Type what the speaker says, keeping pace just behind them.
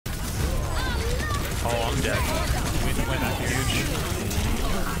dead. Wait, that's huge.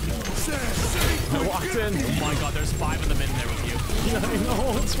 I walked in. Oh my god, there's 5 of them in there with you. Yeah, I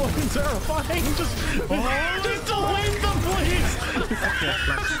know, it's fucking terrifying. Just delete them, please.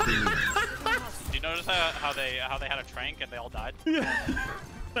 Did you notice how they had a trank and they all died? Yeah,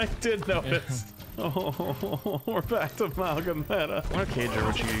 I did notice. Oh, we're back to Mauga meta. Okay, Joe,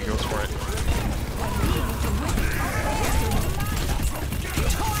 what you goes for it.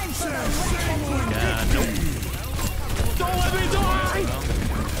 Yeah, nope. Don't let me die!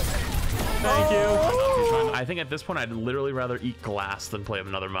 Thank you. I think at this point, I'd literally rather eat glass than play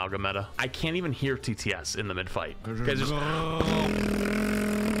another Mauga meta. I can't even hear TTS in the mid fight. Because just... And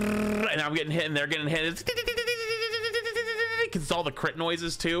I'm getting hit and they're getting hit. Because it's all the crit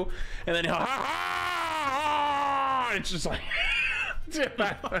noises too. And then it's just like...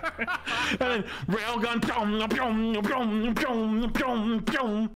 and then railgun.